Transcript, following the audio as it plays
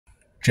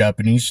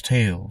Japanese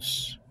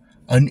Tales,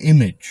 An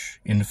Image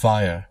in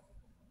Fire.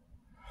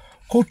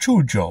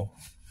 Kochujo,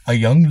 a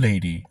young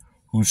lady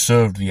who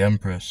served the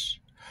Empress,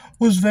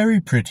 was very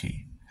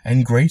pretty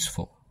and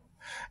graceful,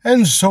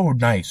 and so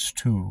nice,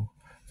 too,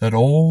 that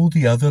all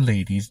the other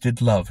ladies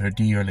did love her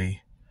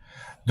dearly,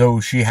 though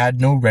she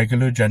had no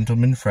regular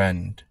gentleman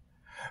friend.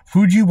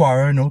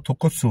 Fujiwara no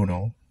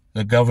Tokusuno,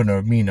 the governor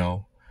of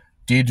Mino,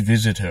 did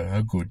visit her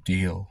a good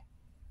deal.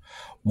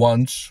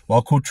 Once,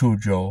 while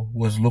Kochujo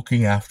was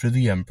looking after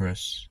the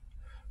Empress,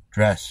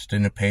 dressed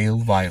in a pale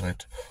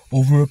violet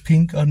over a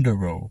pink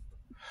underrobe,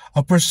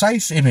 a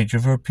precise image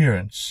of her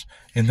appearance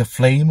in the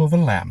flame of a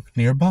lamp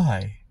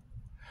nearby,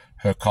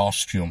 her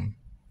costume,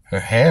 her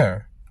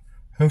hair,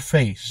 her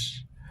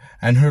face,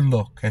 and her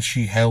look as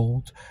she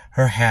held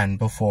her hand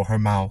before her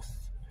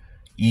mouth,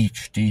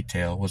 each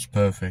detail was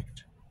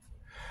perfect.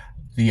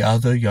 The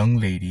other young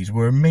ladies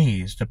were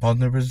amazed upon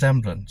the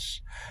resemblance,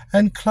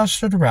 and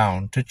clustered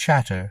round to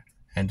chatter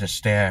and to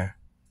stare.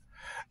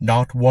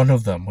 Not one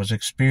of them was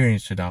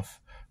experienced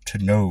enough to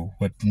know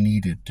what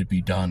needed to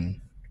be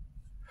done.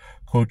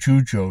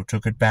 Kochujo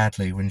took it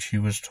badly when she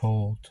was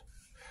told.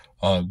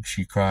 "Ugh,"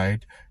 she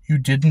cried, "you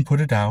didn't put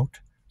it out.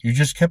 You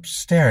just kept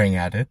staring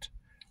at it.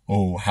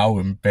 Oh, how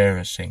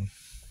embarrassing."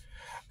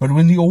 But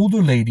when the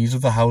older ladies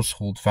of the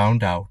household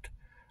found out,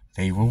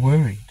 they were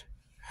worried.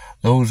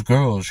 Those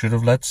girls should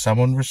have let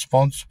someone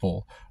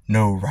responsible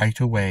know right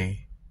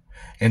away.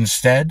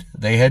 Instead,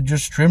 they had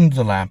just trimmed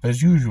the lamp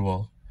as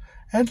usual,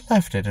 and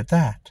left it at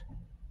that.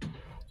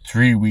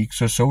 3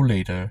 weeks or so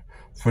later,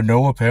 for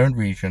no apparent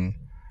reason,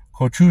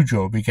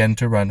 Kochujo began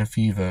to run a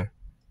fever.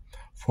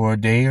 For a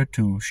day or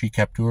two she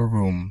kept to her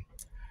room,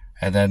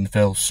 and then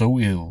fell so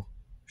ill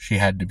she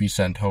had to be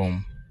sent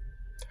home.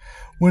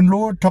 When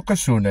Lord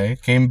Tokasune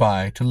came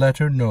by to let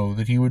her know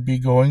that he would be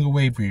going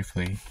away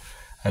briefly,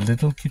 a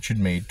little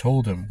kitchen maid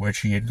told him where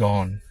she had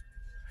gone.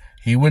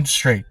 He went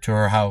straight to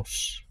her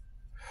house.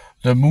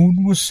 The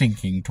moon was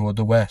sinking toward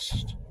the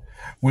west.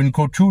 When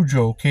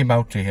Kochujo came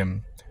out to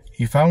him,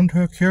 he found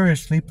her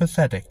curiously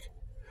pathetic,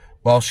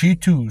 while she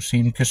too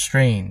seemed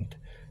constrained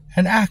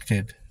and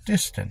acted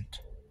distant.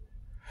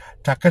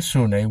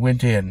 Takasune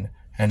went in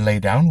and lay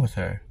down with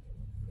her,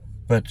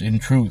 but in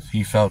truth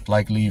he felt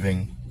like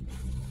leaving.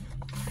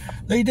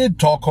 They did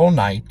talk all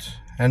night,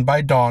 and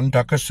by dawn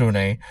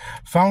Takasune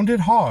found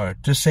it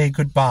hard to say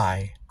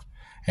goodbye,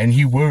 and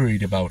he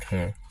worried about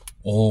her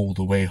all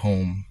the way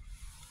home.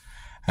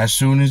 As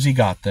soon as he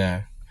got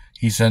there,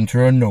 he sent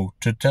her a note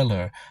to tell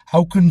her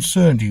how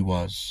concerned he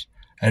was,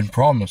 and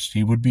promised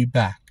he would be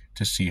back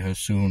to see her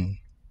soon.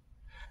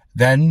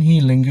 Then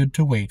he lingered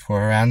to wait for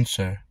her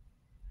answer.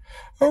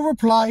 Her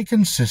reply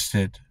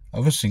consisted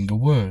of a single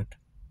word,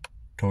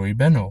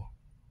 Toribeno.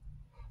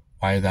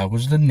 Why, that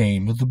was the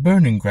name of the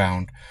burning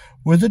ground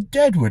where the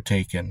dead were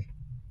taken.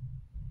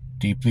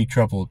 Deeply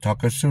troubled,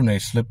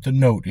 Takasune slipped the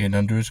note in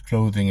under his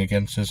clothing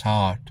against his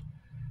heart,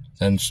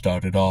 then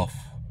started off.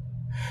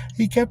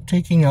 He kept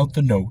taking out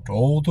the note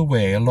all the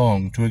way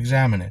along to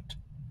examine it.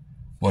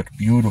 What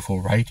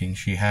beautiful writing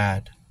she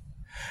had!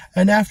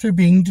 And after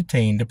being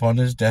detained upon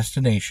his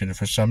destination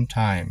for some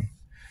time,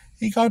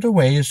 he got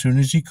away as soon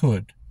as he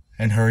could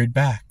and hurried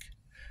back,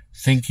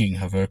 thinking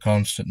of her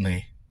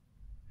constantly.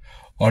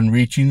 On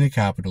reaching the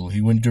capital,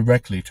 he went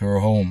directly to her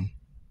home.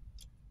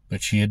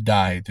 But she had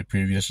died the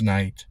previous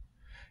night,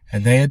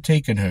 and they had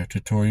taken her to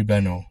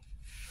Toribeno.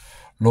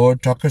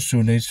 Lord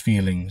Takasune's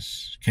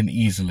feelings can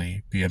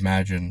easily be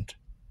imagined.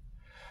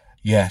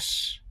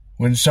 Yes,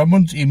 when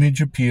someone's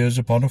image appears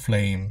upon a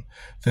flame,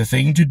 the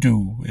thing to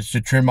do is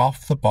to trim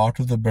off the part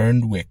of the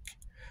burned wick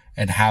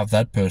and have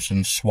that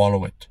person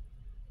swallow it.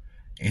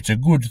 It's a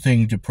good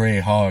thing to pray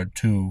hard,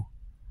 too.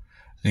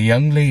 The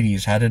young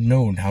ladies hadn't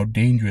known how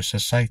dangerous a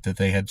sight that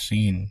they had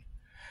seen,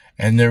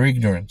 and their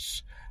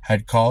ignorance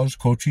had caused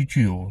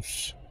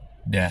Kochujo's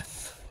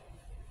death.